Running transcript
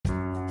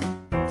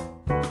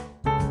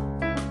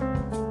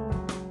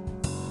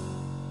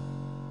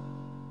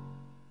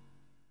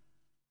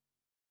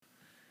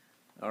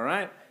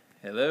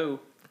Hello.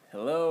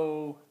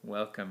 Hello.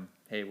 Welcome.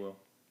 Hey, Will.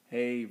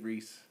 Hey,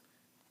 Reese.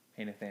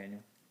 Hey,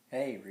 Nathaniel.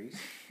 Hey, Reese.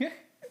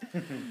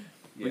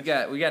 We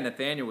got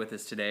Nathaniel with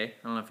us today.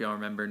 I don't know if y'all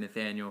remember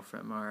Nathaniel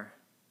from our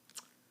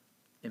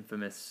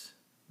infamous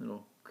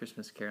little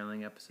Christmas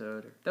caroling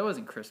episode. That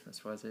wasn't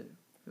Christmas, was it?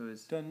 It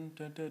was. Dun,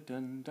 dun, dun,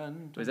 dun,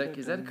 dun, Is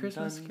that a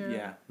Christmas dun. carol?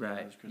 Yeah. Right.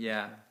 It was Christmas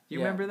Yeah. carol. You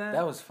remember that?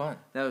 That was fun.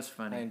 That was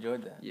funny. I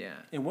enjoyed that. Yeah.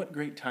 And what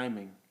great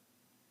timing.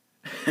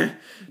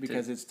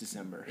 Because it's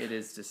December. It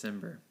is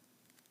December.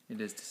 It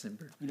is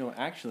December. You know,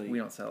 actually. We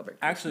don't celebrate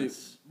Actually,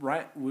 Christmas.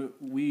 right.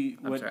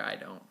 I'm sorry, I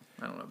don't.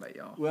 I don't know about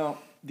y'all.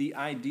 Well, the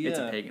idea. It's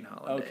a pagan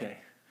holiday. Okay.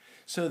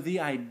 So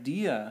the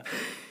idea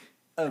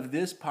of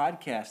this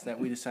podcast that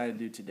we decided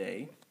to do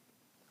today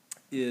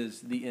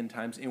is the end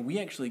times, and we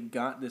actually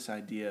got this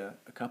idea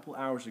a couple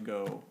hours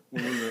ago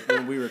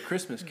when we were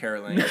Christmas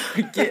caroling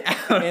Get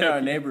out in of our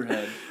here.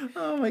 neighborhood.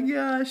 Oh my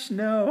gosh,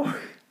 no.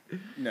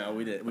 No,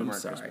 we didn't. We I'm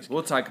weren't sorry. Christmas.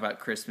 We'll talk about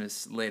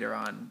Christmas later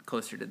on,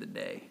 closer to the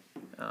day,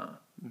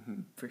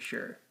 for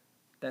sure.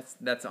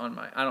 That's on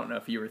my. I don't know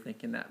if you were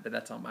thinking that, but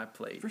that's on my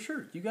plate. For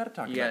sure, you got to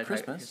talk You about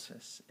gotta talk Christmas.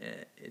 Christmas.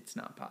 It's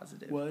not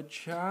positive. What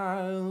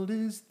child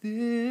is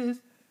this?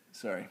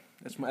 Sorry,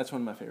 that's one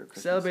of my favorite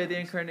Christmas Celebrate the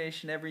songs.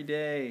 incarnation every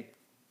day.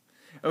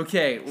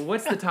 Okay, well,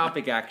 what's the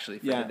topic actually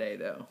for Yeah. today,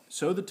 though?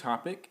 So the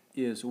topic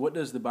is, what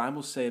does the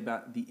Bible say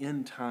about the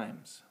end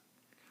times?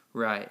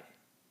 Right.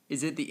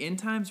 Is it the end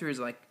times, or is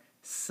it like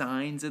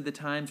signs of the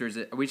times, or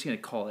are we just gonna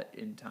call it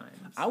end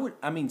times?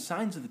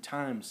 Signs of the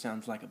Times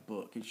sounds like a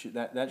book. It should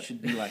that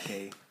should be like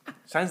a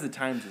Signs of the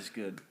Times is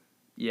good.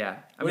 Yeah.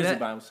 What does the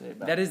Bible say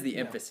about that is the yeah,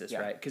 emphasis,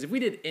 yeah. right? Because if we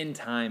did end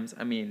times,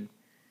 I mean,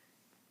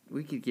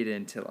 we could get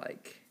into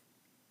like,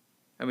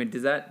 I mean,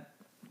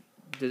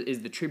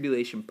 is the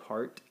tribulation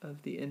part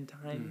of the end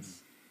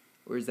times?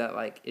 Or is that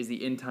like, is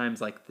the end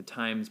times like the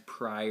times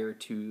prior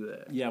to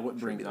the Yeah, what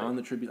brings on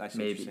the tribulation? I see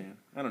what Maybe. you're saying.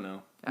 I don't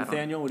know. I don't-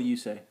 Nathaniel, what do you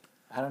say?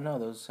 I don't know.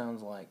 Those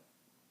sounds like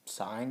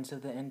signs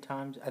of the end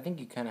times. I think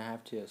you kind of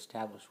have to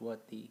establish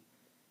what the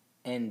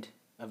end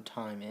of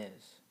time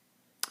is.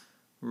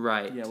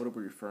 Right. Yeah, what are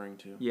we referring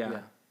to?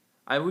 Yeah.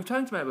 We've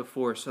talked about it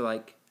before, so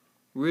like,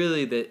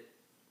 really the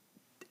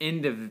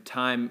end of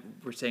time,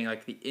 we're saying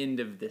like the end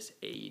of this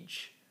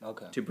age.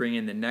 Okay. To bring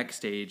in the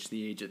next age,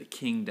 the age of the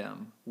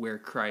kingdom, where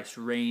Christ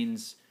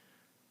reigns,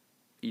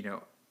 in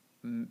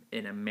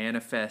a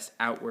manifest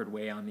outward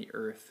way on the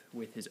earth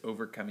with his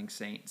overcoming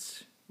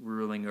saints,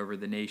 ruling over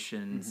the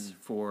nations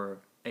for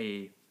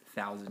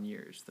 1,000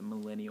 years, the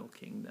millennial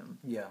kingdom.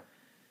 Yeah.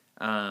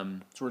 So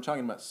we're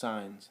talking about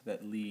signs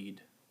that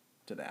lead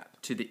to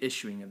that. To the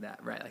issuing of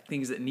that, right? Like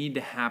things that need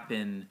to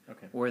happen,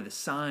 Okay. or the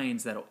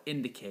signs that'll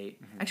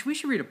indicate. Actually, we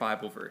should read a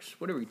Bible verse.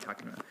 What are we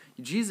talking about?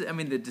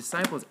 The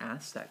disciples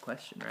asked that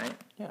question, right?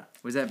 Yeah.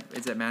 Is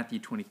that Matthew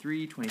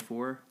 23,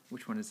 24?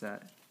 Which one is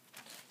that?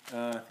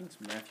 I think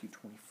it's Matthew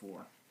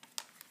 24.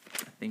 I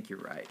think you're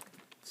right.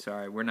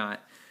 Sorry, we're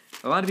not.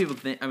 A lot of people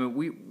think. I mean,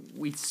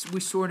 we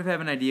sort of have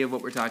an idea of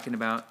what we're talking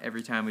about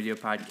every time we do a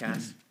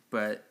podcast,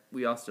 but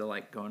we also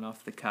like going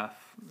off the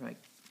cuff, like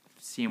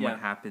seeing what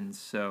happens.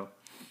 So,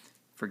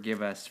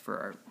 forgive us for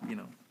our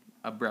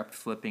abrupt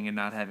flipping and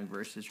not having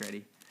verses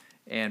ready,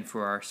 and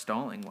for our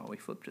stalling while we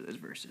flip to those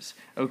verses.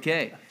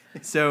 Okay,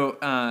 so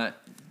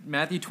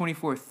Matthew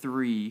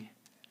 24:3.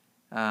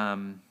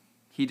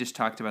 He just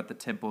talked about the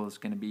temple is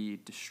going to be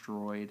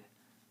destroyed.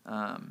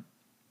 And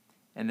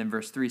then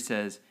verse 3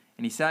 says,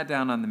 "And he sat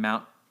down on the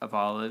Mount of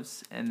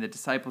Olives, and the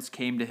disciples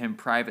came to him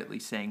privately,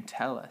 saying,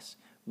 'Tell us,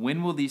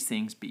 when will these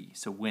things be?'"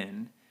 So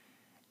when?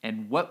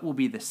 "And what will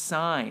be the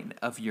sign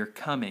of your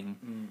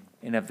coming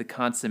and of the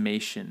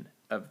consummation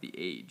of the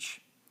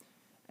age?"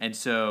 And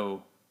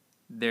so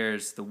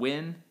there's the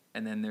when,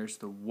 and then there's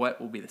the what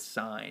will be the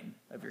sign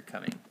of your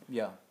coming.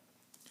 Yeah.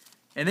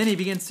 And then he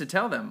begins to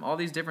tell them all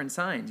these different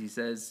signs. He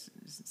says,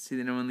 "See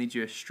that no one leads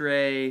you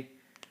astray.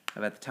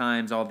 About the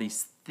times, all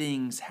these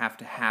things have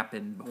to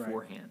happen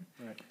beforehand."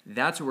 Right.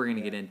 That's what we're going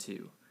to get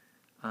into.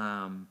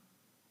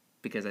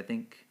 Because I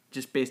think,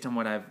 just based on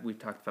what we've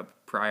talked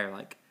about prior,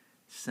 like,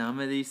 some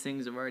of these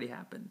things have already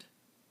happened.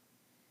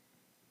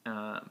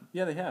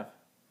 Yeah, they have.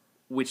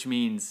 Which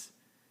means...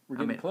 We're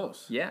getting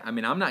close. Yeah, I'm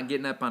not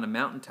getting up on a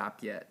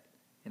mountaintop yet.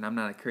 And I'm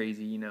not a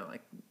crazy,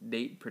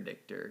 date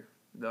predictor.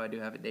 Though I do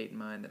have a date in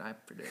mind that I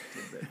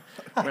predicted,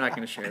 but we're not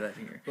going to share that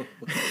here.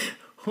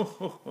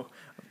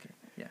 Okay,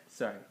 yeah,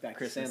 sorry. Back to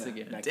Christmas Santa.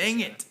 again. Back to Dang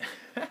Santa.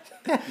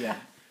 it. Yeah.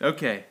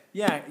 Okay.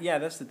 Yeah,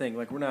 that's the thing.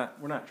 Like we're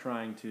not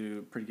trying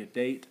to predict a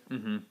date.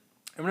 Mm-hmm. And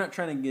we're not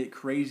trying to get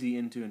crazy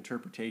into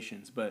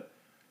interpretations, but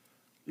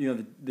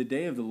the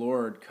day of the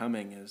Lord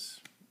coming it's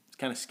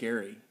kind of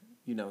scary,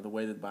 the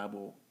way that the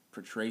Bible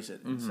portrays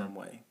it in some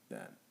way,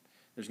 that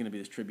there's going to be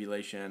this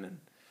tribulation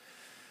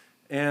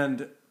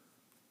and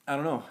I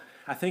don't know.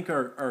 I think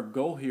our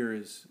goal here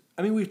is,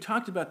 we've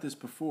talked about this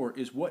before,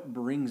 is what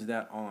brings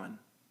that on.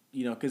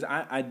 Because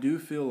I do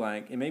feel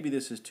like, and maybe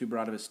this is too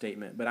broad of a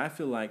statement, but I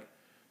feel like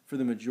for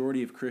the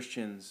majority of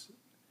Christians,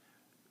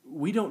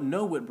 we don't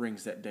know what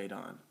brings that date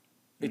on.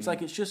 It's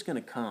like it's just going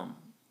to come.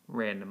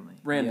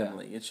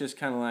 randomly. It's just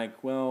kind of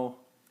like, well,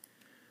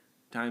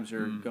 times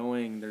are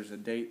going. There's a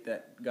date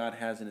that God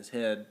has in His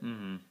head,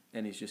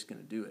 and He's just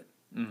going to do it.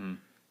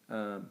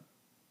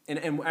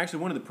 And actually,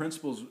 one of the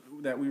principles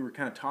that we were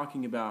kind of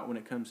talking about when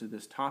it comes to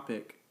this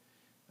topic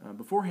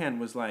beforehand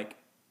was like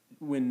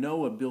when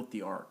Noah built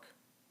the ark.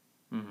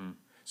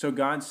 So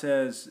God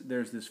says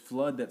there's this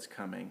flood that's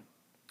coming.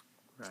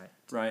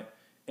 Right.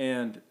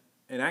 And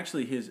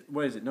actually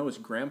Noah's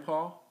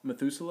grandpa,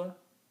 Methuselah?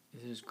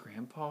 Is his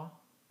grandpa?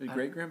 His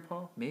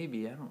great-grandpa?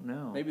 Maybe, I don't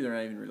know. Maybe they're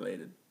not even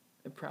related.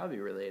 They're probably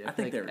related. I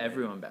think like they're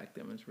everyone back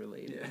then was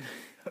related.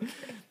 Yeah.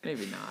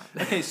 Maybe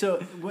not. Okay, so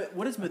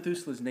what does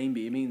Methuselah's name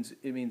be? It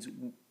means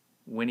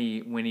when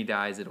he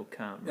dies, it'll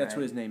come. That's right?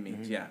 what his name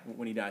means. Yeah,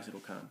 when he dies,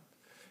 it'll come.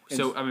 And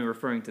So I mean,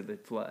 referring to the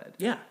flood.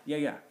 Yeah. You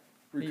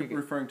could-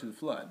 Referring to the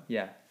flood.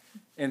 Yeah.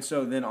 And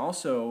so then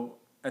also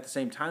at the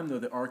same time though,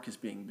 the ark is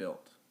being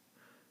built.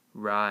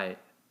 Right.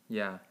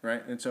 Yeah.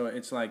 Right, and so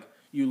it's like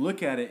you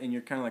look at it and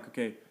you're kind of like,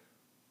 okay,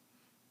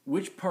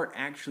 which part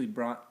actually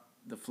brought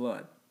the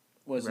flood?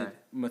 Was Right. it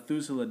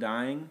Methuselah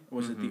dying?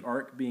 Was it the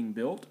ark being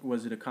built?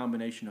 Was it a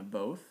combination of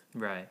both?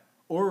 Right.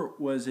 Or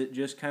was it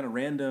just kind of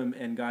random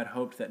and God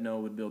hoped that Noah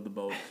would build the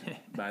boat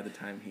by the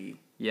time he...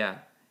 Yeah.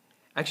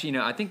 Actually,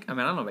 I don't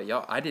know about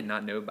y'all. I did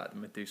not know about the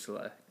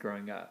Methuselah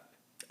growing up.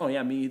 Oh,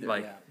 yeah, me either.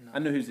 Like- Yeah. I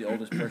know who's the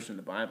oldest person in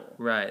the Bible.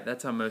 Right.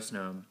 That's how most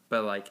know him.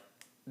 But like,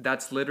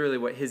 that's literally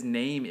what his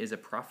name is, a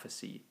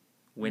prophecy.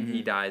 When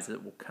he dies,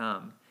 it will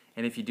come.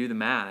 And if you do the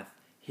math,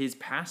 his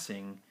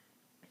passing,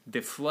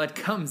 the flood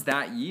comes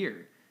that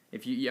year.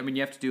 If you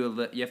have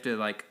to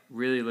like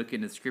really look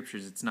into the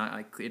scriptures. It's not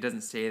like, it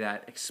doesn't say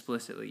that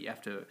explicitly. You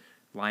have to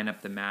line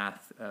up the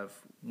math of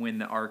when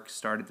the ark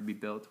started to be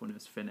built, when it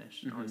was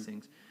finished, and all these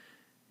things.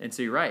 And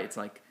so you're right. It's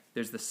like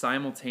there's the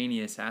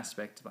simultaneous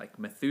aspect of like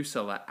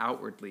Methuselah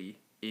outwardly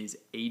is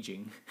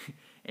aging,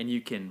 and you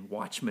can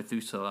watch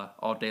Methuselah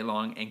all day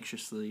long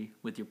anxiously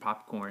with your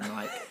popcorn,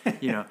 like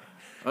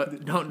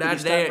don't die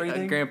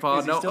today, Grandpa.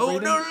 Is he No, still oh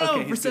breathing? no, Okay, he's good,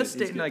 he's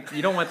resuscitating. good. Like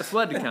you don't want the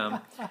flood to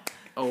come.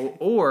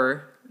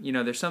 Or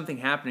there's something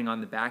happening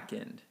on the back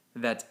end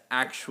that's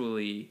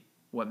actually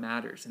what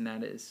matters, and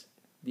that is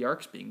the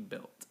ark's being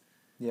built.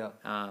 Yeah.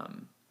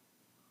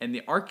 And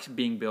the ark's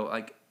being built,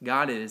 like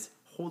God is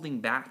holding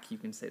back, you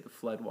can say, the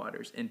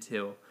floodwaters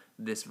until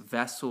this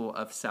vessel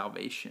of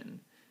salvation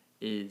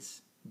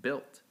is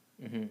built,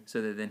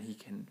 so that then He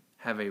can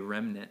have a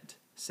remnant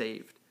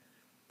saved.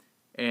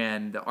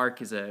 And the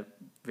ark is a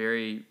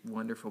very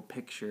wonderful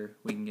picture.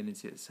 We can get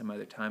into it some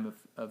other time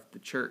of the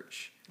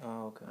church.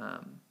 Oh, okay.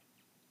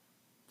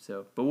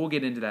 But we'll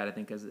get into that, I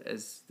think,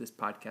 as this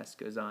podcast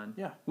goes on.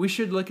 Yeah. We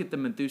should look at the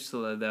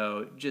Methuselah,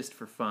 though, just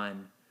for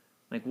fun.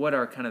 Like, what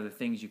are kind of the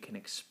things you can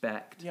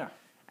expect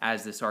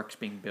as this ark's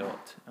being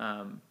built?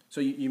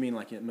 So you mean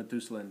like a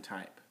Methuselah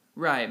type?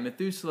 Right.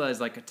 Methuselah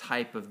is like a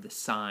type of the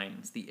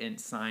signs, the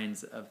end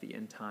signs of the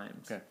end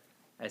times. Okay.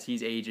 As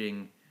he's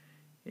aging,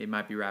 it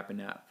might be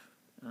wrapping up.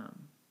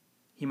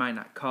 He might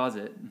not cause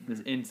it.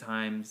 The end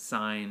time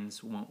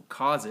signs won't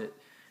cause it,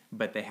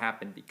 but they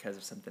happen because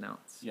of something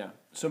else. Yeah.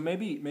 So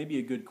maybe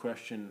a good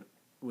question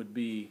would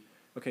be,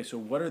 okay, so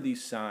what are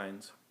these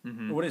signs?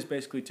 What is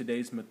basically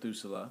today's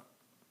Methuselah?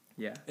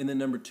 Yeah. And then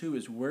number 2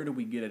 is, where do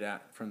we get it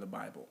at from the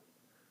Bible?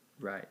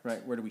 Right.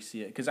 Right, where do we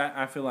see it? Because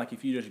I feel like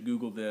if you just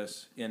Google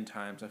this, end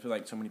times, I feel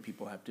like so many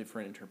people have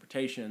different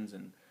interpretations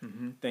and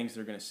things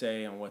they're going to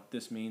say on what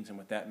this means and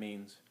what that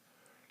means.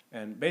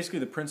 And basically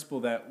the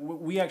principle that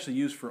we actually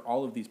use for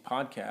all of these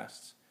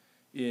podcasts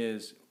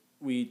is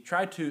we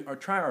try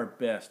our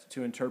best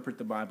to interpret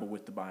the Bible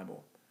with the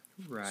Bible.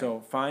 Right. So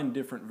find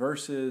different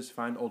verses,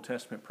 find Old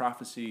Testament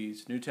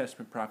prophecies, New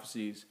Testament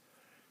prophecies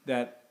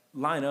that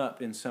line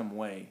up in some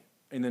way,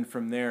 and then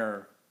from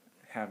there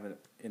have an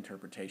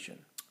interpretation.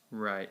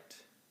 Right.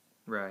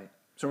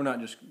 So we're not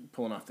just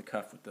pulling off the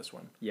cuff with this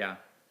one. Yeah.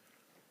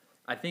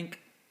 I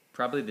think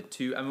probably the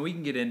two, we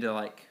can get into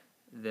like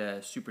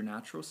the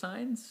supernatural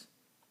signs,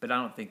 but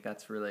I don't think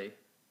that's really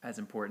as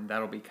important.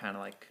 That'll be kind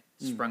of like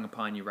sprung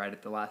upon you right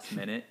at the last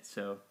minute,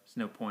 so there's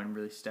no point in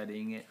really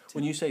studying it.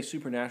 When you say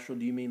supernatural,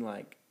 do you mean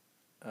like,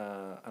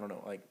 I don't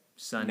know, like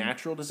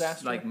natural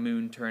disaster? Like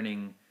moon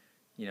turning,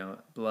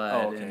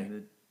 blood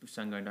and the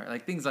sun going dark.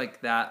 Like things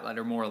like that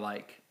are more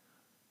like,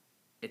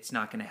 it's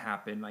not going to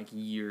happen like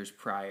years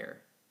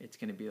prior. It's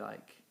going to be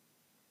like,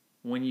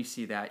 when you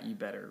see that, you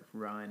better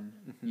run,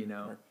 or get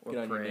pray.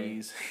 on your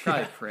knees.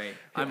 Probably pray.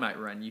 I might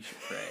run. You should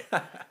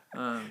pray.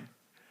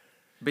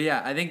 But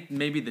yeah, I think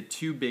maybe the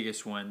two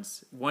biggest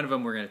ones, one of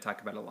them we're going to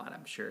talk about a lot,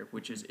 I'm sure,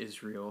 which is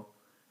Israel.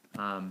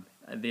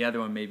 The other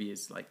one maybe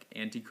is like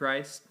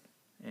Antichrist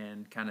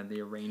and kind of the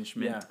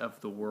arrangement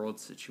of the world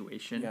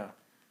situation.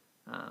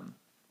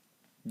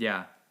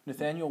 Yeah.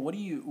 Nathaniel, what do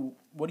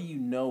you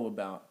know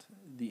about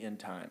the end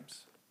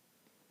times?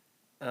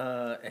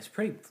 It's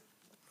pretty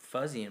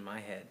fuzzy in my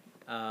head.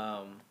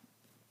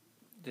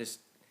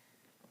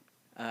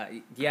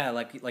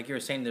 Like you were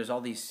saying, there's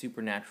all these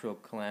supernatural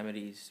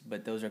calamities,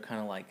 but those are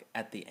kind of like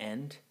at the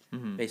end,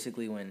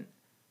 basically when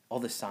all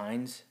the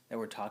signs that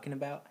we're talking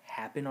about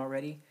happen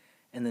already,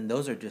 And then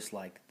those are just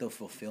like the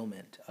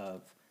fulfillment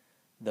of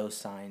those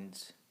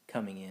signs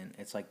coming in.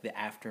 It's like the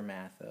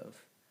aftermath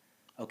of,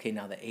 okay,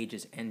 now the age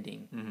is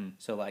ending. Mm-hmm.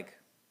 So like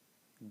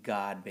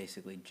God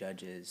basically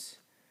judges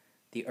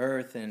the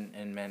earth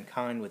and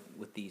mankind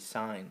with these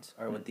signs,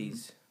 or with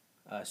these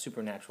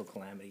supernatural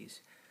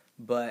calamities.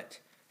 But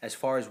as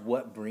far as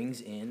what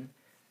brings in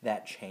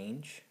that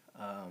change,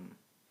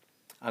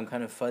 I'm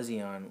kind of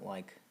fuzzy on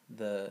like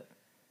the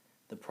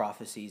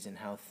prophecies and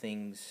how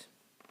things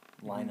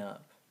line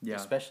up, Yeah.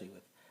 especially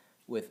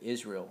with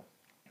Israel.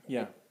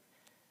 Yeah.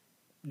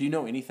 Do you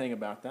know anything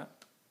about that?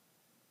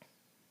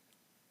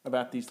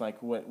 About these,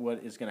 like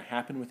what is going to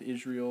happen with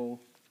Israel?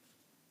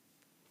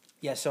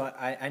 Yeah, so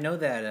I know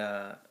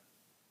that,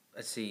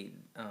 let's see,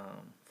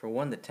 for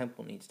one, the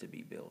temple needs to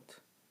be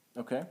built.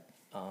 Okay.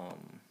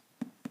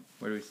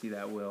 Where do we see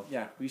that, Will?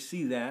 Yeah, we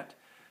see that.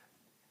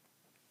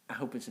 I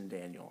hope it's in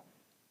Daniel.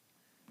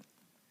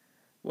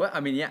 Well, I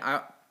mean,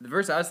 yeah, the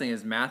verse I was thinking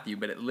is Matthew,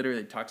 but it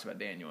literally talks about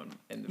Daniel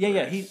in the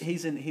Yeah, verse.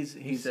 he's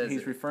says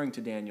it. referring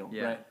to Daniel,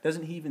 Yeah. right?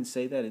 Doesn't he even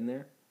say that in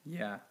there?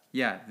 Yeah,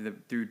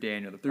 through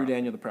Daniel the Through prophet.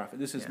 Daniel the prophet.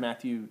 This is Yeah.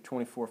 Matthew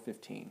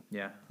 24:15.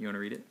 Yeah, you want to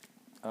read it?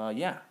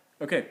 Yeah.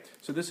 Okay,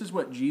 so this is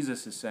what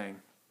Jesus is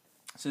saying.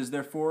 It says,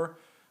 "Therefore,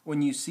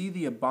 when you see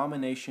the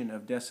abomination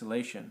of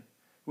desolation,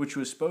 which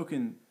was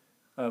spoken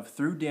of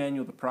through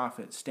Daniel the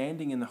prophet,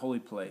 standing in the holy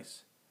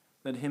place,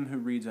 let him who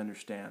reads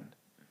understand.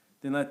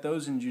 Then let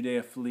those in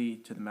Judea flee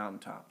to the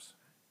mountaintops,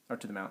 or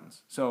to the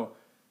mountains." So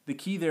the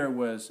key there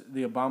was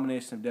the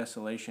abomination of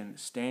desolation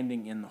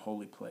standing in the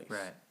holy place.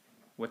 Right.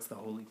 What's the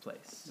holy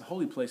place? The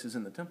holy place is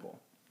in the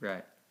temple.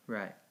 Right.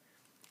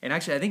 And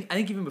actually, I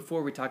think even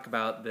before we talk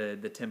about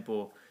the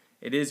temple,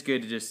 it is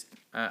good to just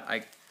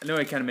I know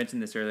I kind of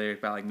mentioned this earlier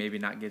about like maybe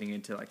not getting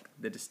into like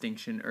the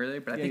distinction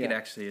earlier, but I think it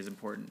actually is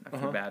important. I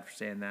feel bad for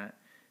saying that.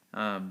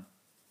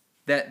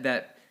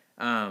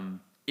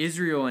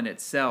 Israel in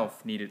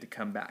itself needed to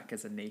come back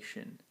as a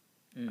nation.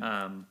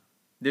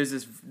 There's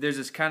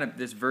this kind of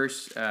this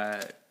verse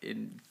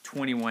in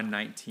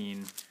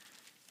 21:19,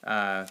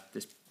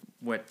 this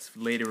what's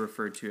later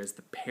referred to as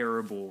the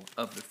parable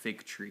of the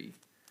fig tree,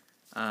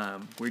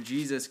 where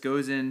Jesus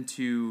goes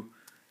into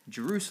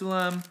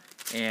Jerusalem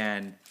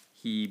and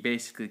he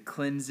basically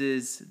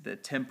cleanses the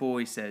temple.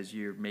 He says,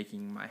 "You're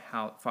making my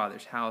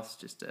Father's house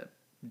just a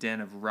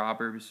den of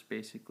robbers,"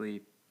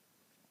 basically.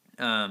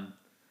 And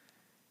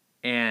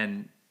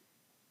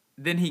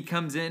then he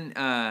comes in,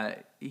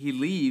 he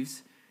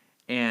leaves,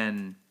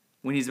 and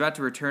when he's about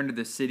to return to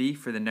the city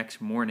for the next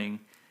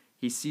morning,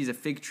 he sees a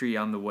fig tree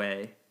on the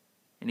way,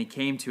 and he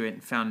came to it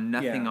and found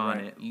nothing on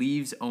it,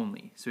 leaves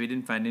only. So he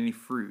didn't find any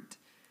fruit.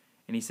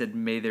 And he said,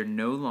 "May there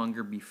no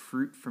longer be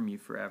fruit from you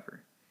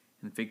forever."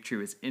 And the fig tree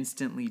was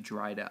instantly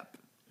dried up.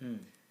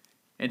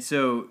 And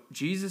so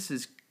Jesus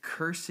is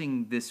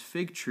cursing this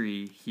fig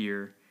tree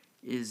here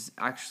is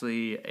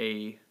actually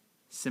a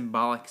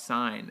symbolic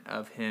sign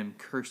of him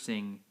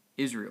cursing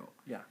Israel.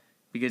 Yeah.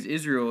 Because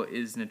Israel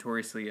is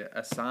notoriously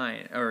a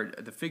sign, or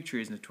the fig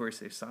tree is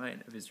notoriously a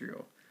sign of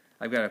Israel.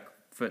 I've got a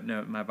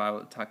footnote in my Bible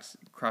that talks,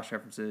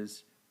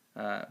 cross-references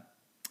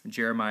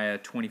Jeremiah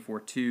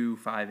 24:2,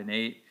 5, and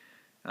 8.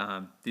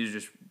 These are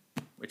just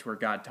which where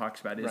God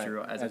talks about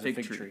Israel as a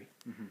fig tree.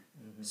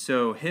 Mm-hmm.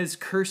 So his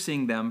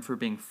cursing them for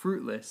being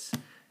fruitless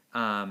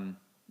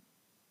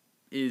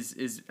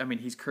is I mean,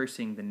 he's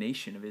cursing the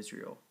nation of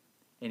Israel.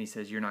 And he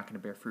says, "You're not going to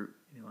bear fruit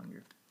any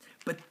longer."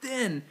 But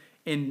then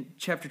in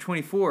chapter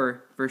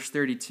 24, verse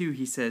 32,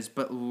 he says,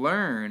 "But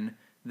learn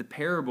the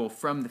parable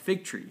from the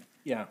fig tree."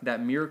 Yeah. That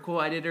miracle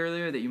I did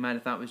earlier that you might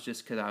have thought was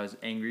just because I was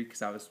angry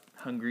because I was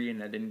hungry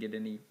and I didn't get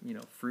any,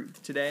 fruit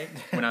today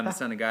when I'm the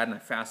Son of God and I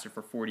fasted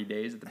for 40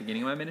 days at the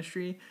beginning of my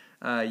ministry.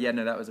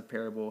 That was a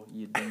parable,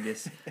 you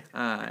dingus.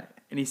 And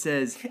he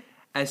says,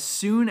 "As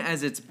soon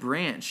as its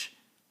branch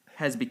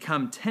has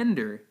become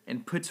tender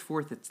and puts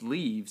forth its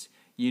leaves,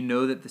 you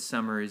know that the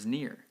summer is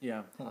near."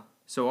 Yeah.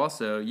 So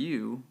also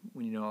you,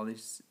 when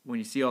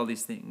you see all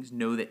these things,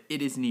 know that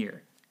it is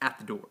near at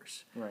the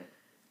doors. Right.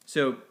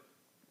 So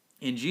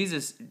in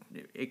Jesus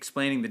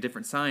explaining the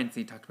different signs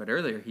he talked about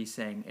earlier, he's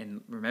saying,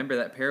 and remember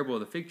that parable of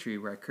the fig tree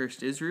where I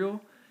cursed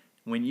Israel?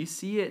 When you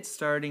see it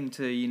starting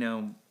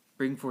to,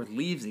 bring forth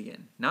leaves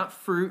again, not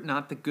fruit,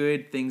 not the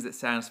good things that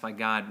satisfy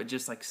God, but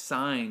just like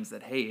signs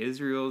that, hey,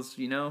 Israel's,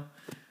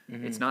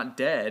 it's not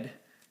dead,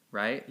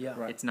 right? Yeah.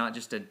 Right. It's not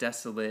just a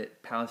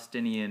desolate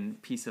Palestinian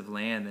piece of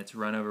land that's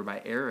run over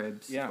by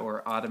Arabs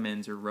or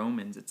Ottomans or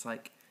Romans. It's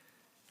like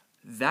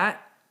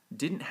that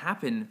didn't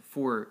happen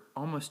for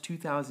almost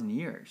 2,000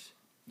 years.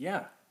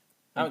 Yeah.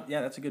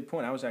 That's a good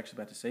point. I was actually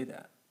about to say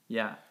that.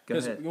 Yeah, go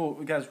ahead. Well,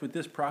 guys, with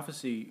this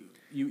prophecy,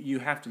 you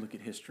have to look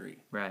at history.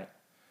 Right.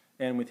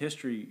 And with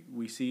history,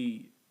 we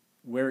see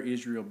where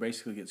Israel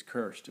basically gets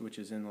cursed, which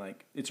is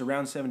it's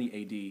around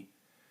 70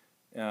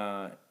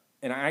 AD.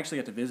 And I actually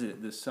got to visit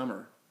it this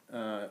summer.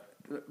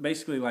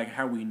 Basically, like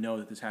how we know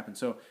that this happened.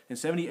 So in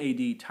 70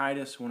 AD,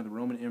 Titus, one of the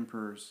Roman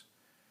emperors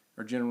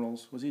or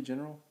generals, was he a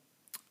general?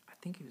 I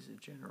think he was a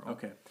general.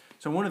 Okay.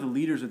 So one of the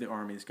leaders of the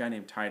army, this guy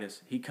named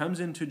Titus, he comes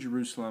into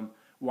Jerusalem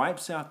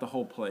wipes out the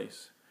whole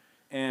place.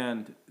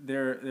 And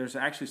there's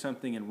actually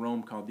something in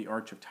Rome called the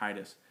Arch of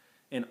Titus.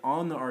 And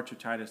on the Arch of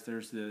Titus,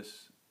 there's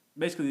this,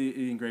 basically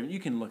the engraving, you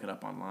can look it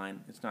up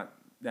online. It's not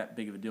that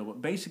big of a deal.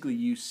 But basically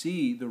you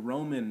see the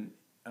Roman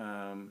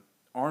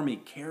army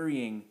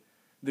carrying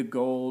the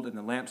gold and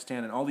the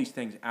lampstand and all these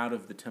things out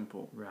of the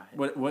temple.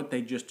 Right. What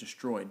they just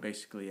destroyed,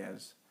 basically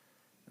as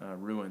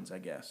ruins, I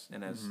guess,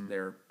 and as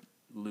their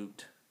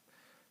loot.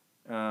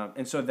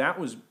 And so that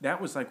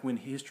was like when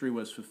history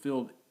was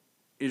fulfilled.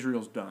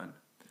 Israel's done.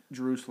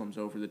 Jerusalem's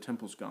over. The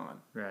temple's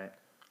gone. Right.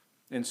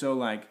 And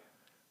so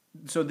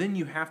so then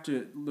you have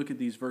to look at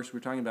these verses we're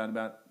talking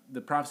about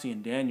the prophecy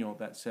in Daniel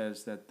that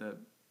says that the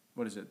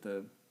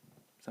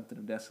something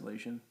of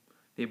desolation.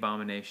 The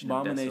abomination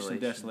of desolation.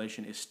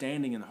 desolation is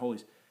standing in the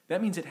holies.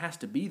 That means it has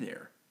to be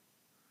there.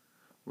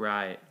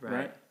 Right.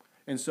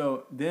 And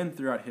so then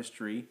throughout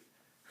history,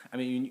 I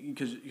mean,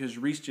 because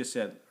Reese just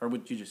said, or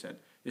what you just said,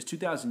 is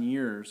 2,000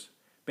 years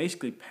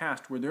basically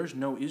past where there's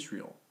no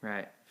Israel.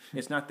 Right.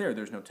 It's not there.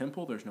 There's no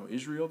temple. There's no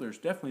Israel. There's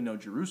definitely no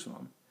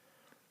Jerusalem.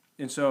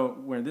 And so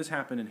when this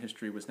happened in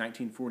history was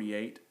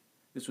 1948.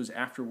 This was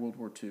after World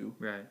War II.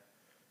 Right.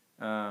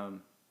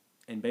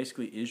 And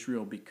basically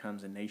Israel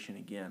becomes a nation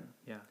again.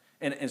 Yeah.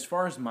 And as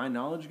far as my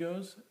knowledge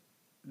goes,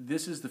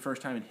 this is the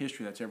first time in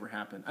history that's ever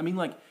happened. I mean,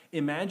 like,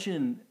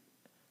 imagine,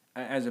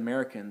 as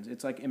Americans,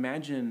 it's like,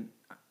 imagine,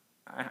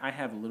 I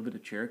have a little bit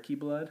of Cherokee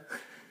blood.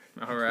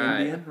 All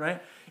right. Indian,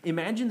 right?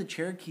 Imagine the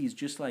Cherokees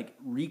just, like,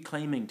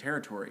 reclaiming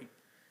territory.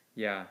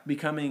 Yeah.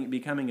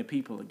 Becoming a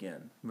people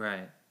again.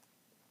 Right.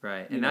 You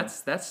And know?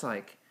 that's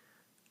like,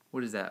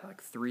 what is that,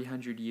 like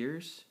 300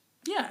 years?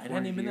 Yeah, it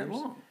hadn't even been that years?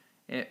 long.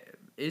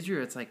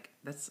 Israel, it's like,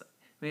 I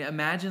mean,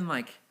 imagine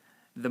like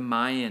the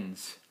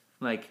Mayans,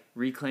 like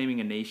reclaiming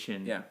a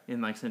nation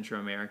in like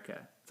Central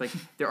America. It's like,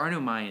 there are no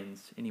Mayans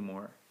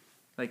anymore.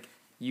 Like,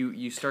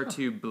 you start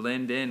to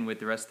blend in with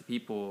the rest of the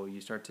people. You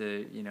start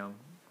to,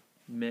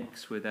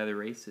 mix with other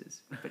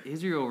races. But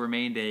Israel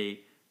remained a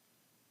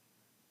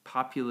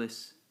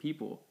populous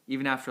people,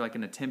 even after like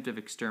an attempt of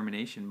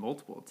extermination,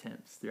 multiple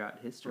attempts throughout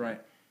history.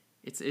 Right.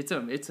 It's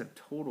a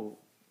total,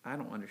 I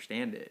don't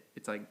understand it.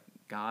 It's like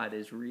God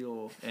is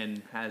real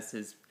and has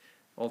his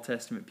Old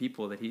Testament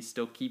people that he's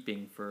still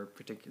keeping for a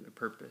particular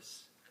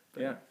purpose.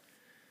 But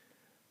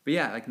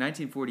yeah, like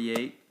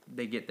 1948,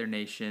 they get their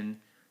nation.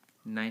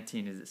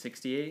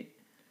 68?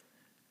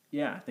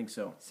 Yeah, I think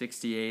so.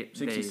 68.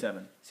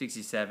 67.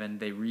 67.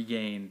 They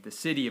regain the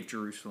city of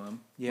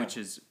Jerusalem, Yeah. which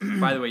is,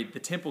 by the way, the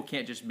temple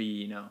can't just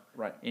be,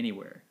 right.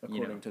 anywhere.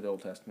 According to the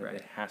Old Testament, Right.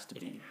 it has to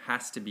be. It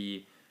has to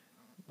be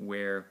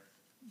where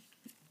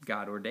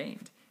God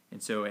ordained.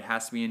 And so it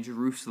has to be in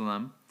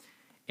Jerusalem.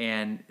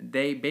 And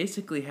they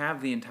basically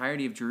have the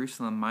entirety of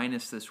Jerusalem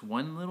minus this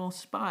one little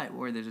spot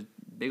where there's a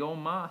big old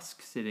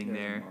mosque sitting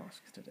there. A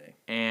mosque today.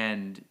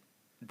 And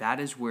that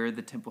is where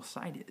the temple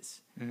site is.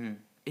 Mm-hmm.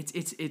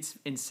 It's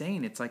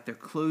insane. It's like they're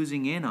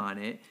closing in on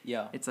it.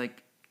 Yeah. It's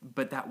like,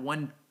 but that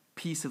one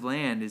piece of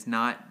land is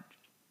not,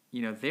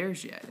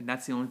 theirs yet. And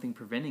that's the only thing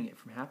preventing it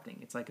from happening.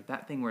 It's like if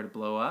that thing were to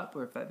blow up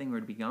or if that thing were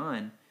to be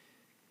gone,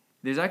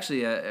 there's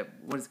actually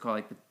what is it called?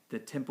 Like the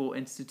Temple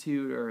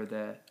Institute or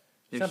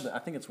I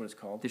think it's what it's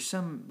called. There's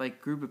some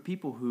like group of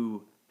people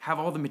who have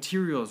all the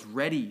materials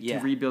ready to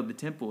rebuild the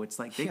temple. It's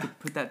like they could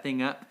put that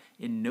thing up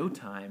in no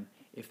time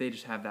if they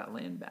just have that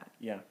land back.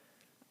 Yeah.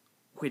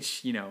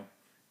 Which,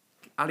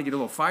 ought to get a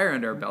little fire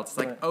under our belts. It's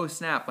like, Right. oh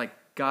snap, like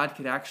God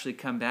could actually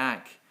come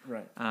back.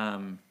 Right.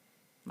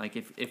 Like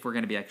if we're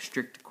going to be like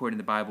strict according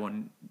to the Bible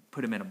and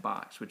put him in a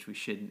box, which we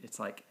shouldn't. It's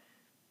like,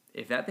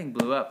 if that thing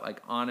blew up,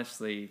 like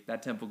honestly,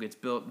 that temple gets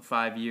built in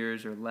 5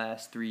 years or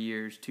less, 3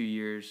 years, 2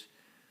 years,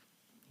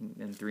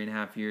 and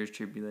 3.5 years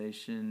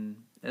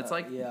tribulation. It's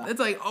it's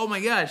like, oh my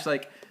gosh,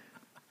 like,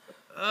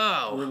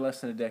 oh. We're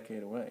less than a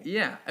decade away.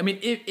 Yeah. I mean,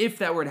 if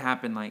that were to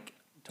happen, like,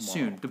 Tomorrow.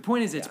 soon. The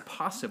point is it's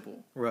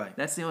possible. Right.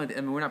 That's the only,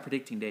 we're not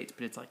predicting dates,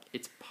 but it's like,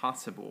 it's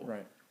possible.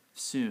 Right.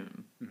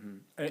 Soon.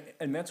 Mm-hmm.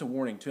 And that's a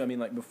warning, too. I mean,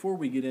 like, before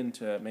we get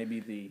into maybe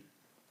the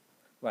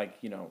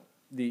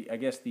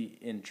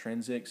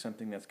intrinsic,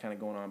 something that's kind of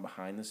going on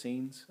behind the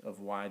scenes of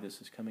why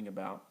this is coming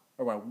about,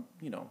 or why,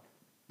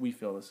 we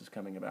feel this is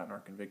coming about in our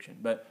conviction.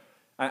 But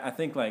I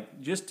think, like,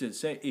 just to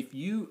say,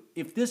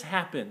 if this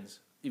happens,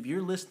 if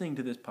you're listening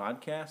to this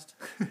podcast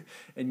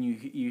and you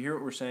hear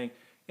what we're saying,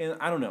 and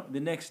I don't know, the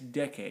next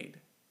decade,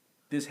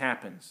 this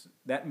happens,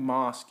 that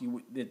mosque,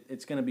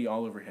 it's going to be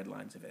all over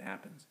headlines if it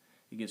happens.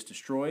 It gets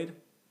destroyed.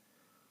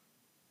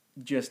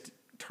 Just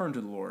turn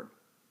to the Lord.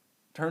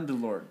 Turn to the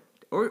Lord.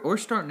 Or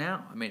start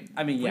now. I mean,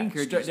 yeah,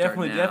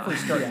 definitely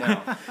start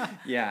now.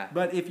 Yeah.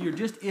 But if you're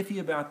just iffy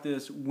about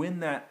this,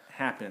 when that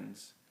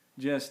happens,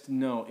 just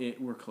know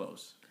we're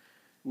close.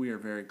 We are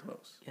very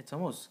close. It's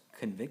almost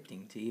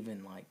convicting to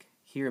even like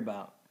hear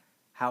about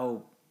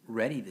how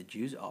ready the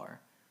Jews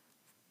are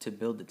to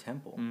build the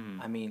temple.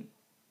 Mm-hmm. I mean,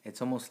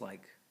 it's almost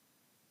like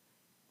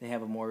they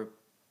have a more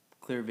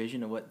clear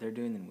vision of what they're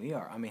doing than we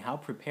are. I mean, how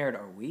prepared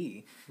are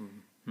we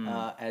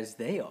as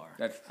they are.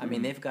 I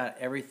mean, they've got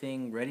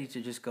everything ready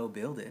to just go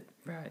build it.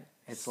 Right.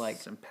 It's like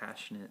some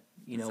passionate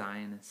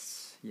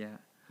Zionists. Yeah.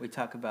 We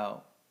talk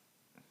about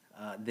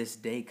this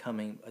day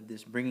coming,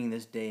 bringing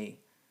this day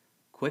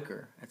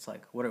quicker. It's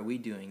like, what are we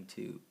doing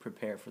to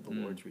prepare for the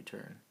Lord's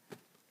return?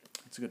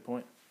 That's a good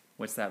point.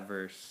 What's that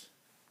verse?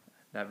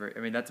 I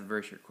mean, that's a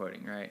verse you're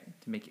quoting, right?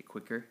 To make it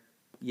quicker.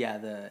 Yeah,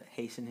 the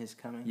hasten his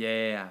coming.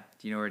 Yeah.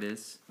 Do you know where it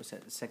is? What's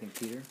that? 2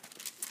 Peter.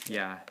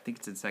 Yeah, I think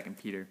it's in 2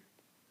 Peter.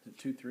 Is it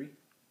 2:3?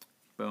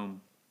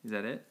 Boom. Is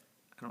that it?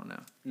 I don't know.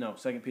 No,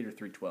 2 Peter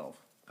 3:12.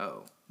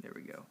 Oh, there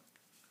we go.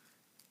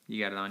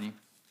 You got it on you?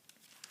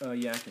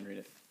 Yeah, I can read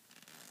it.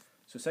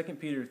 So 2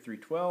 Peter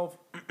 3:12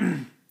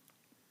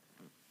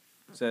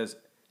 says,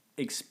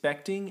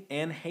 expecting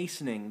and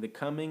hastening the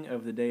coming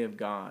of the day of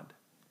God,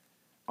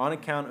 on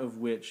account of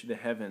which the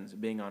heavens,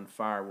 being on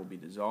fire, will be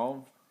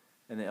dissolved,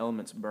 and the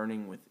elements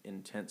burning with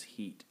intense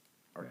heat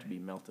are to be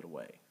melted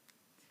away.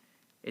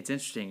 It's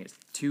interesting. It's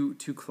two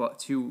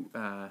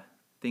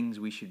things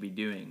we should be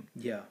doing.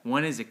 Yeah.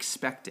 One is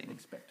expecting.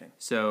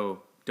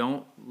 So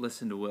don't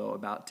listen to Will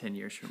about 10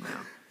 years from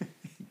now.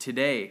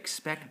 Today,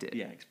 expect it.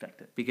 Yeah,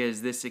 expect it.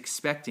 Because this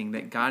expecting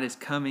that God is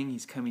coming,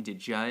 he's coming to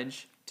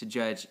judge,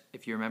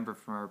 if you remember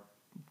from our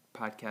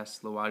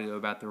podcast a little while ago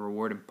about the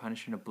reward and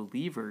punishment of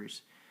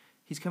believers,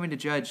 he's coming to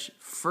judge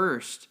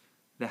first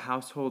the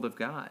household of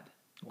God.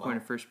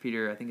 According to 1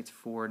 Peter, I think it's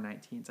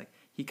 4:19. It's like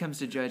he comes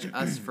to judge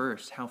us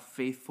first, how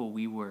faithful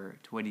we were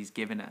to what he's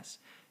given us.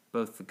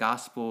 Both the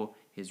gospel,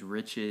 his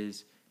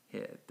riches,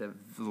 the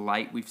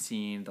light we've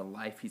seen, the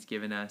life he's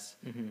given us.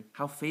 Mm-hmm.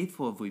 How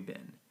faithful have we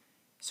been?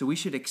 So we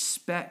should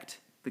expect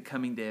the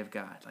coming day of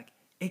God. Like,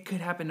 it could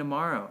happen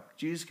tomorrow.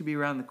 Jesus could be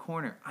around the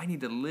corner. I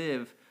need to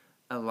live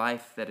a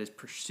life that is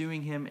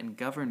pursuing him and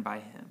governed by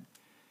him.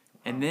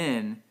 And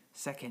then,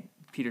 2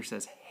 Peter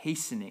says,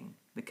 hastening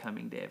the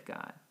coming day of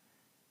God.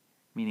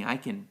 Meaning I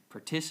can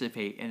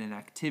participate in an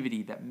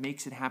activity that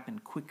makes it happen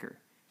quicker.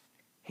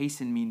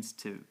 Hasten means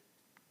to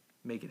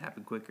make it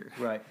happen quicker.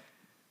 Right.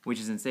 Which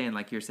is insane.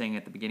 Like you're saying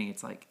at the beginning,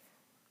 it's like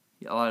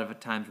a lot of the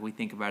times we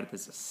think about it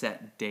as a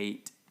set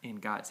date in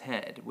God's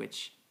head,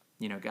 which,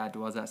 God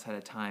dwells outside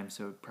of time,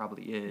 so it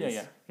probably is.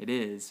 Yeah. It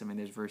is. I mean,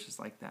 there's verses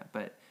like that.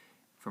 But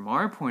from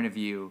our point of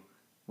view,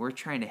 we're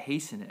trying to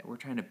hasten it. We're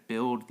trying to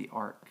build the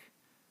ark.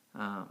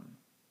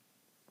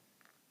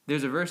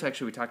 There's a verse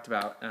actually we talked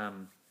about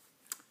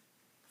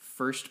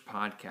first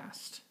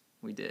podcast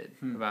we did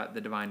about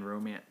the divine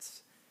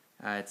romance.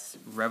 It's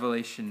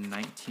Revelation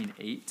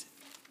 19:8.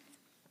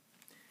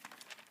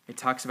 It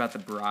talks about the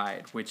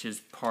bride, which is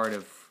part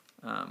of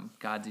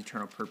God's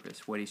eternal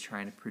purpose, what he's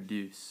trying to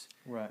produce.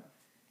 Right.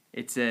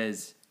 It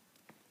says,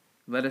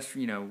 let us,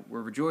 we're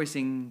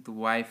rejoicing, the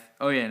wife.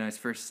 Oh, yeah, no, it's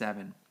verse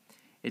 7.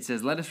 It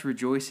says, let us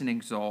rejoice and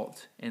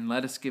exult, and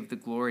let us give the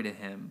glory to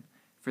him,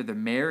 for the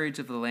marriage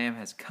of the Lamb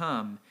has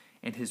come,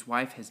 and his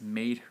wife has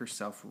made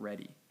herself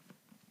ready.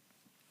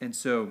 And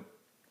so,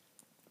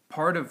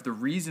 part of the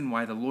reason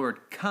why the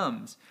Lord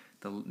comes,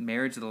 the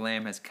marriage of the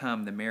Lamb has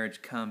come, the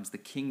marriage comes, the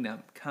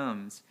kingdom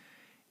comes,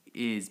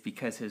 is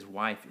because his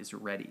wife is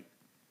ready.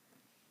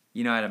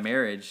 At a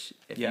marriage,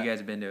 if you guys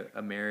have been to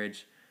a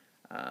marriage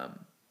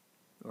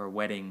or a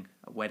wedding,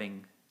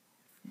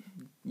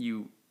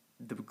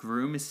 the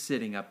groom is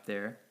sitting up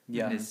there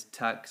in his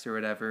tux or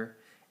whatever.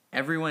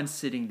 Everyone's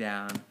sitting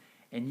down,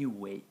 and you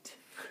wait.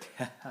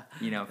 That's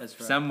right.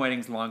 Some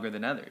weddings longer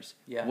than others.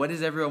 Yeah. What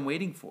is everyone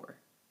waiting for?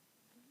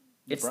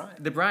 It's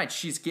the bride.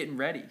 She's getting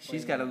ready.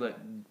 She's got to look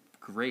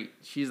great.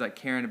 She's like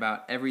caring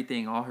about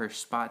everything, all her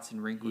spots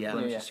and wrinkles.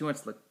 Yeah. She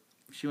wants to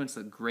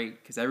look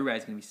great because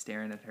everybody's going to be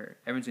staring at her.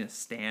 Everyone's going to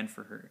stand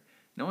for her.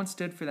 No one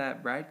stood for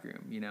that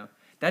bridegroom,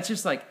 That's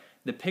just like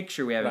the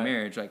picture we have in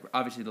marriage. Like,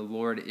 obviously the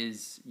Lord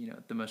is,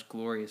 the most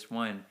glorious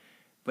one.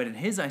 But in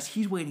his eyes,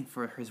 he's waiting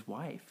for his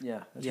wife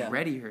to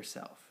ready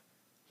herself.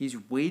 He's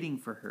waiting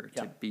for her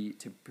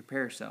to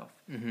prepare herself,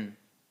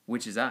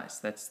 which is us.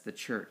 That's the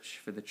church,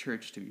 for the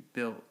church to be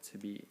built, to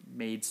be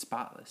made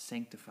spotless,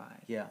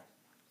 sanctified. Yeah.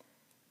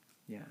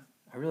 Yeah.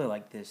 I really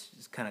like this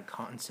kind of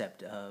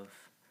concept of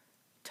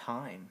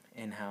time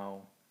and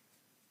how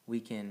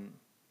we can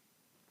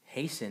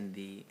hasten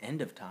the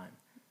end of time.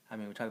 I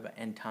mean, we talk about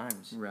end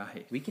times.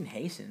 Right. We can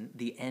hasten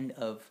the end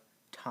of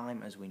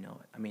time as we know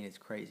it. I mean, it's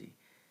crazy.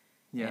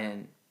 Yeah.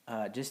 And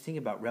just think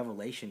about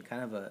Revelation,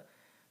 kind of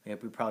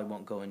we probably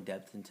won't go in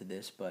depth into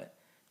this, but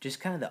just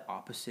kind of the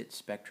opposite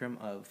spectrum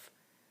of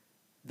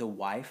the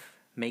wife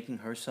making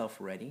herself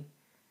ready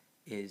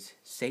is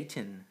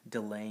Satan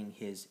delaying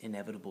his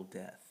inevitable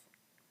death.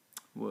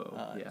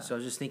 Whoa, yeah. So I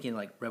was just thinking,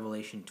 like,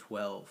 Revelation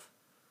 12,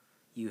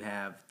 you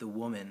have the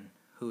woman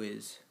who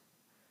is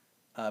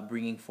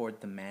bringing forth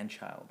the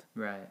man-child.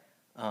 Right.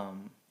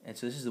 And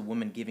so this is the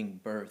woman giving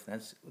birth.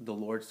 That's the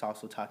Lord's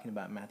also talking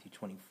about in Matthew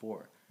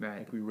 24. Right.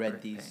 Like we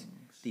read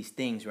these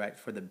things, right,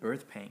 for the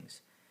birth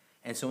pangs.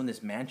 And so when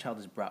this man-child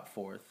is brought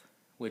forth,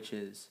 which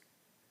is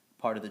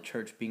part of the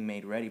church being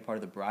made ready, part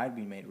of the bride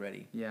being made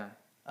ready,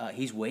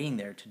 he's waiting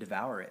there to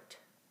devour it.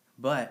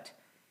 But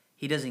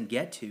he doesn't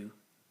get to.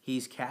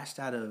 He's cast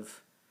out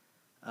of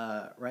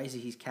right?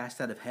 He's cast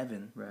out of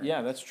heaven. Right.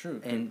 Yeah, that's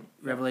true. And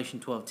Revelation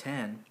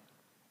 12:10,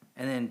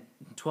 and then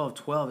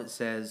 12:12 it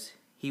says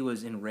he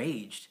was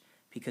enraged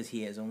because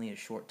he has only a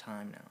short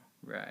time now.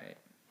 Right.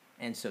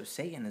 And so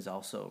Satan is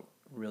also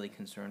really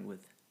concerned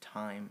with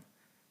time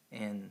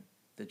and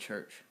the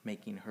church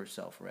making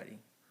herself ready.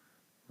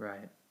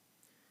 Right.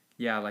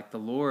 Yeah, like the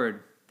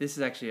Lord, this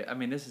is actually, I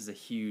mean, this is a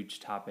huge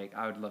topic.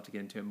 I would love to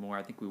get into it more.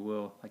 I think we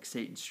will. Like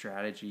Satan's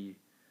strategy.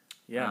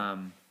 Yeah.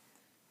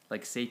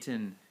 Like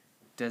Satan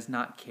does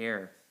not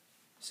care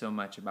so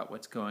much about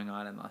what's going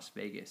on in Las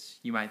Vegas.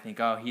 You might think,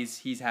 oh,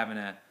 he's having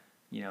a,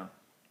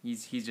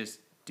 he's just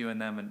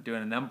doing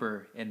a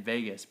number in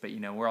Vegas, but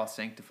we're all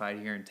sanctified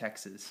here in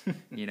Texas.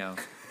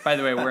 By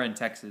the way, we're in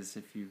Texas.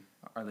 If you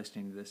are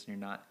listening to this and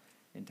you're not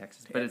in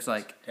Texas, but it's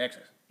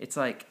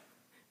like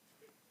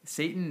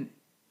Satan,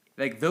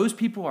 like those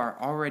people are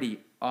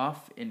already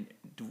off and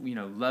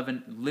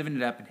living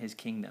it up in his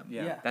kingdom.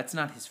 Yeah. That's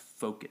not his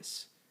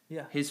focus.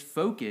 Yeah. His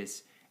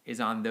focus is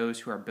on those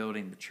who are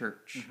building the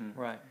church. Mm-hmm.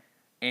 Right.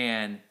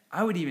 And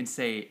I would even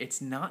say it's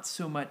not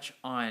so much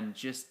on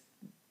just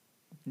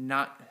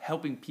not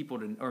helping people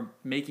or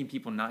making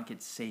people not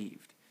get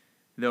saved.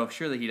 Though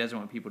surely he doesn't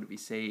want people to be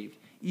saved.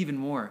 Even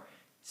more,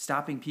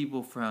 stopping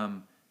people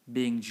from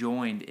being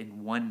joined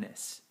in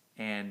oneness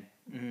and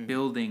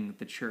building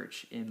the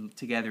church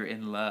together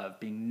in love,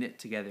 being knit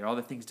together. All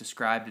the things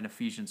described in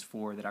Ephesians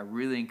 4 that I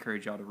really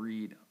encourage y'all to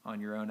read on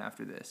your own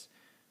after this.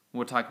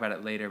 We'll talk about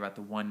it later about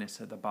the oneness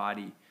of the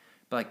body.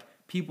 But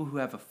like people who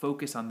have a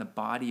focus on the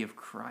body of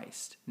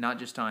Christ, not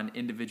just on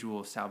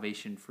individual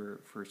salvation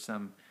for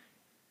some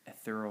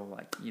ethereal,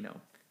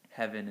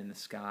 heaven in the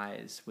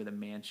skies with a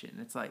mansion.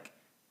 It's like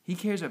he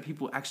cares about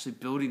people actually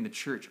building the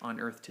church on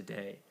earth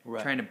today,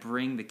 right. Trying to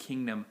bring the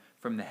kingdom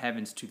from the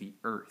heavens to the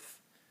earth.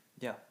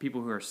 Yeah.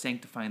 People who are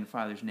sanctifying the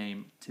Father's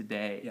name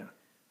today. Yeah.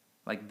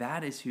 Like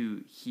that is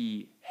who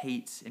he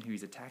hates and who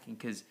he's attacking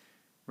because,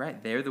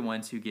 right, they're the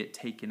ones who get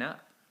taken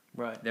up.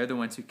 Right. They're the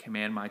ones who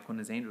command Michael and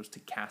his angels to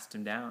cast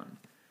him down.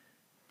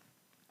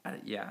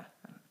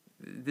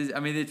 It's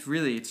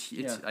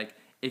like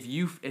if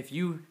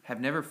you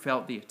have never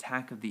felt the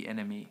attack of the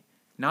enemy,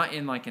 not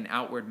in like an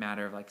outward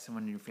matter of like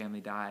someone in your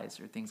family dies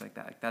or things like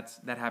that. Like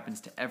that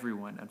happens to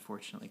everyone,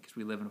 unfortunately, because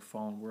we live in a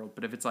fallen world.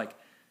 But if it's like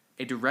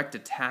a direct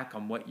attack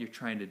on what you're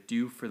trying to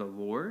do for the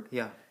Lord,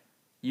 yeah,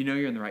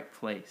 you're in the right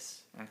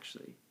place.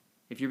 Actually,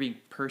 if you're being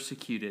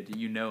persecuted,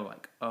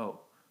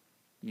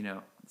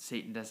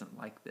 Satan doesn't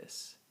like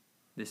this.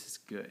 This is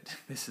good.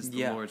 This is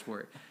the Lord's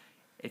word.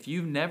 If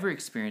you've never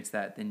experienced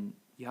that, then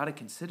you ought to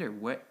consider,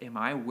 am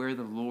I where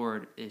the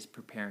Lord is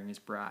preparing his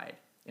bride?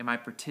 Am I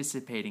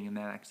participating in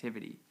that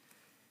activity?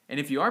 And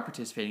if you are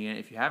participating in it,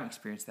 if you haven't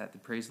experienced that,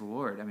 then praise the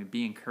Lord. I mean,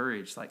 be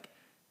encouraged. Like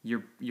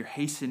you're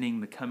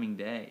hastening the coming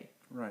day.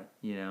 Right.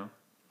 I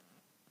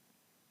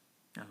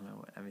don't know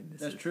what I mean.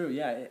 That's true.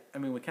 Yeah.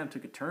 We kind of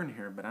took a turn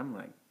here, but I'm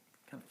like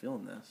kind of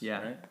feeling this.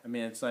 Yeah. Right. I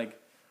mean, it's like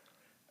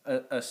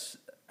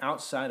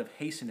outside of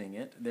hastening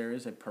it, there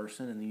is a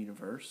person in the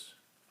universe,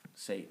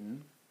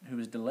 Satan, who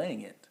is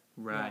delaying it.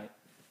 Right.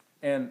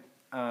 And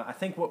I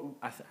think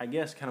I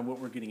guess kind of what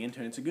we're getting into,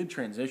 and it's a good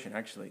transition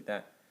actually,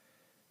 that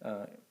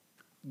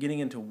getting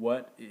into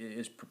what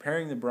is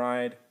preparing the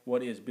bride,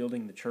 what is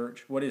building the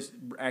church, what is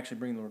actually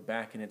bringing the Lord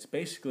back, and it's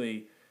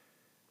basically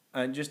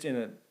just in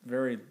a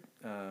very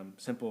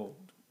simple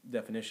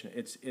definition,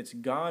 it's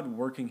God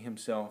working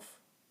himself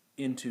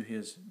into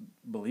his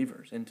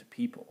believers, into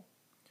people,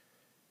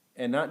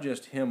 and not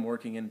just him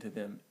working into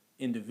them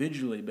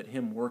individually, but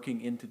him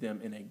working into them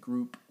in a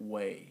group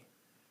way.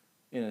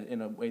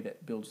 In a way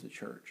that builds the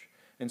church.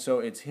 And so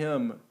it's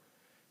him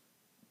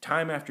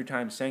time after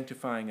time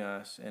sanctifying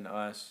us and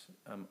us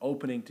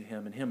opening to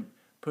him and him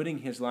putting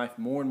his life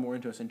more and more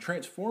into us and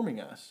transforming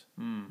us,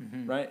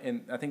 right?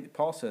 And I think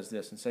Paul says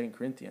this in 2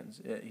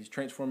 Corinthians. He's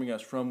transforming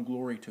us from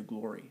glory to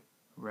glory.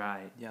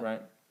 Right. Yeah.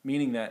 Right?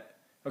 Meaning that,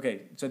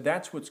 okay, so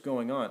that's what's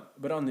going on.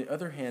 But on the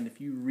other hand,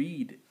 if you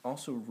read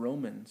also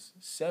Romans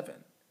 7,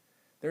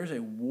 there's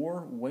a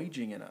war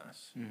waging in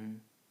us.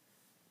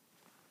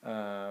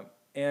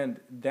 And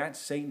that's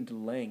Satan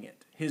delaying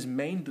it. His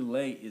main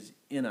delay is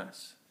in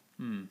us.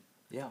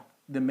 Yeah.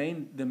 The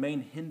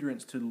main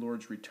hindrance to the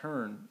Lord's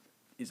return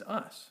is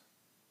us.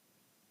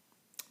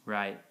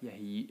 Right. Yeah.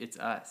 It's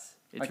us.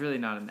 It's really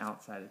not an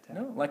outside attack.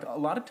 No, like a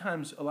lot of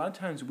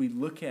times we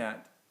look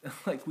at,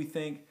 like we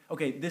think,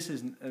 okay, this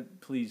is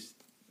please.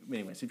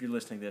 Anyways, if you're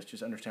listening to this,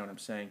 just understand what I'm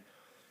saying.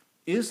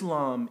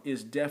 Islam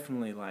is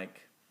definitely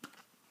like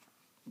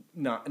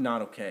not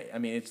okay. I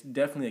mean, it's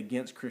definitely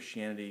against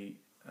Christianity.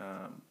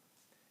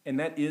 And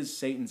that is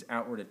Satan's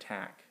outward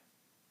attack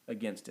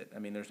against it. I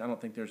mean, I don't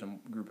think there's a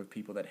group of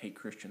people that hate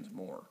Christians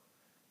more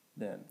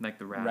than like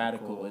the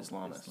radical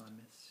Islamists.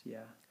 Yeah.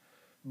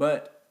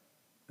 But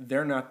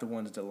they're not the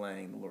ones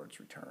delaying the Lord's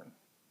return.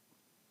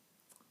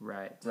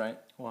 Right. Right?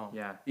 Wow.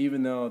 Yeah.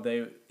 Even though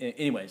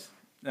anyways,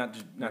 not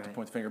to Right.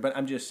 point the finger, but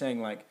I'm just saying,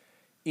 like,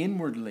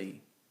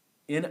 inwardly,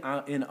 in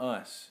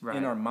us, Right.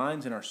 in our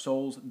minds and our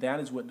souls,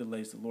 that is what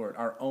delays the Lord.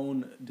 Our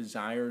own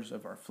desires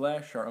of our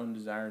flesh, our own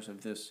desires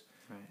of this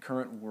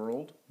current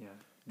world. Yeah.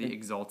 The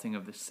exalting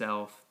of the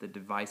self, the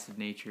divisive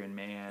nature in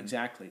man.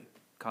 Exactly.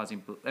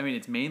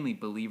 It's mainly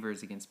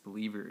believers against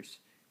believers.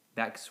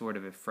 That sort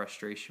of a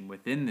frustration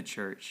within the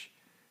church.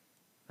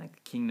 Like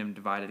the kingdom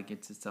divided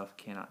against itself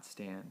cannot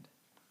stand.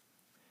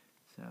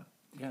 So.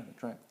 Yeah,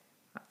 that's right.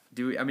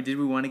 Did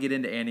we want to get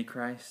into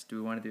Antichrist? Do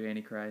we want to do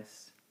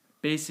Antichrist?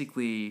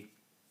 Basically,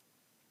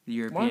 the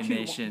European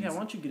nations. Why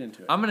don't you get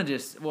into it? I'm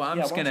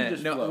gonna.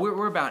 No, flow.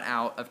 we're about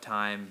out of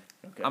time.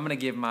 Okay. I'm gonna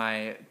give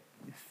my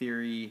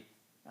theory.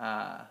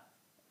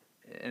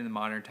 In the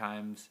modern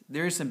times,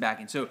 there is some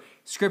backing. So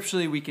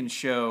scripturally, we can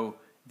show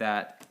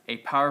that a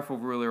powerful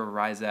ruler will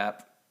rise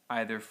up,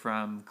 either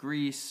from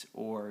Greece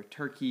or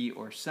Turkey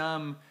or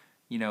some,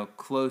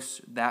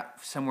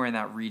 somewhere in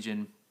that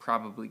region,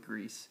 probably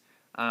Greece.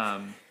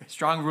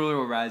 Strong ruler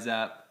will rise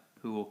up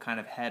who will kind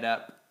of head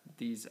up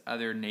these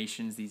other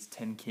nations, these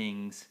 10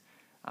 kings,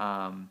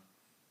 and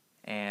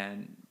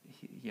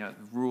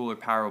rule or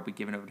power will be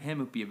given over to him.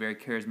 He'll be a very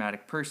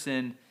charismatic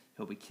person.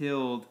 He'll be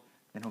killed,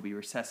 then he'll be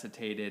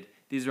resuscitated.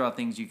 These are all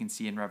things you can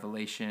see in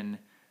Revelation.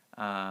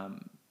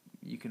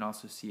 You can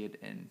also see it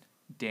in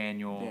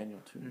Daniel.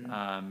 Daniel too.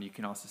 You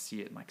can also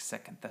see it in like 2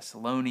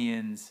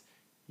 Thessalonians.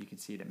 You can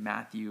see it in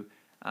Matthew.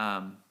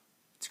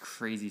 It's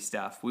crazy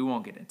stuff. We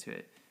won't get into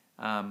it.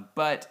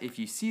 But if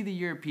you see the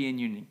European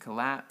Union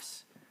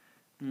collapse,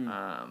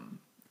 and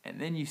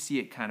then you see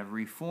it kind of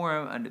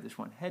reform under this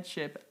one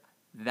headship,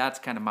 that's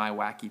kind of my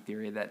wacky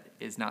theory that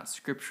is not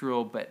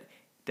scriptural, but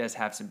does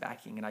have some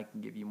backing, and I can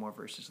give you more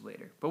verses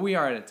later. But we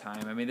are at a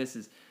time. This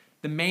is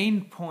the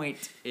main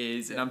point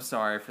is, and I'm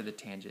sorry for the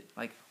tangent.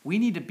 Like, we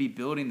need to be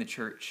building the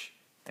church,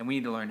 and we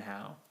need to learn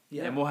how.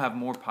 Yeah. And we'll have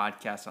more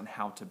podcasts on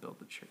how to build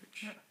the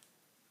church. Yeah.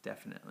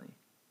 Definitely.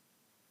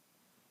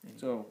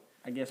 So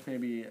I guess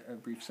maybe a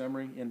brief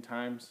summary. End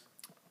times.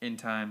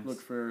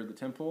 Look for the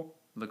temple.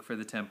 Look for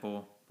the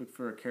temple. Look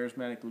for a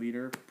charismatic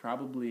leader,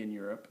 probably in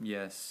Europe.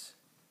 Yes.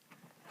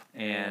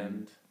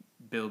 And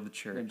build the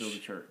church. And build the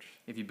church.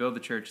 If you build the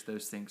church,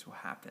 those things will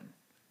happen.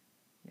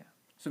 Yeah.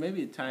 So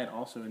maybe tie it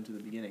also into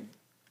the beginning.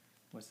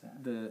 What's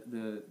that?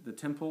 The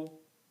temple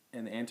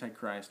and the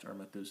Antichrist are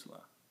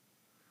Methuselah.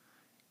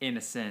 In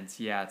a sense,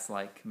 yeah, it's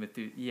like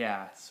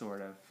yeah,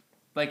 sort of.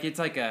 Like it's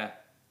like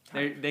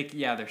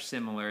they're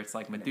similar. It's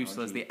like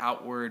Methuselah's the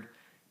outward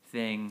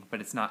thing,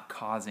 but it's not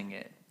causing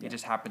it. Yeah. It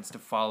just happens to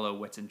follow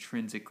what's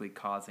intrinsically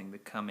causing the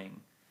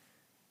coming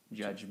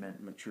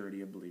judgment.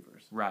 Maturity of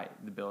believers. Right,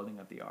 the building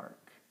of the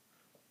ark.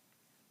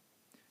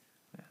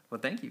 Yeah. Well,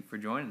 thank you for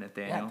joining us,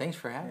 Daniel. Yeah, thanks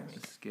for having me.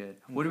 This is good.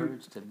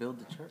 Encouraged to build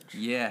the church.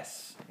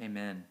 Yes,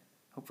 amen.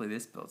 Hopefully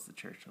this builds the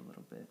church a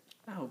little bit.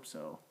 I hope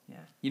so.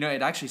 Yeah.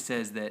 It actually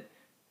says that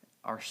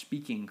our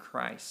speaking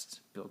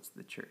Christ builds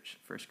the church.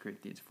 1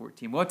 Corinthians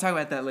 14. We'll talk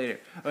about that later.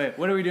 Okay,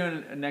 what are we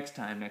doing next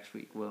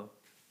week, Will?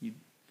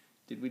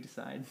 Did we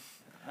decide?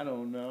 I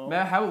don't know.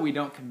 How about we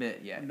don't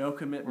commit yet? No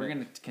commitment. We're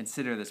going to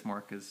consider this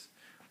more because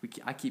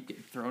I keep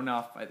getting thrown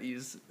off by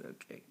these.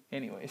 Okay.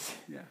 Anyways.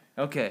 Yeah.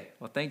 Okay.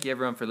 Well, thank you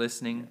everyone for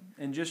listening.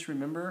 And just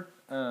remember,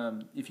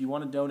 if you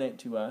want to donate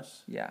to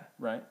us, Yeah.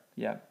 right?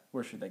 Yeah.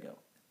 Where should they go?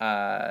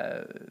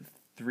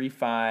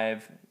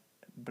 35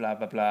 blah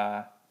blah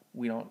blah.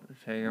 We don't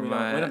take your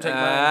money. We don't take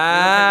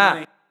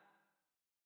money.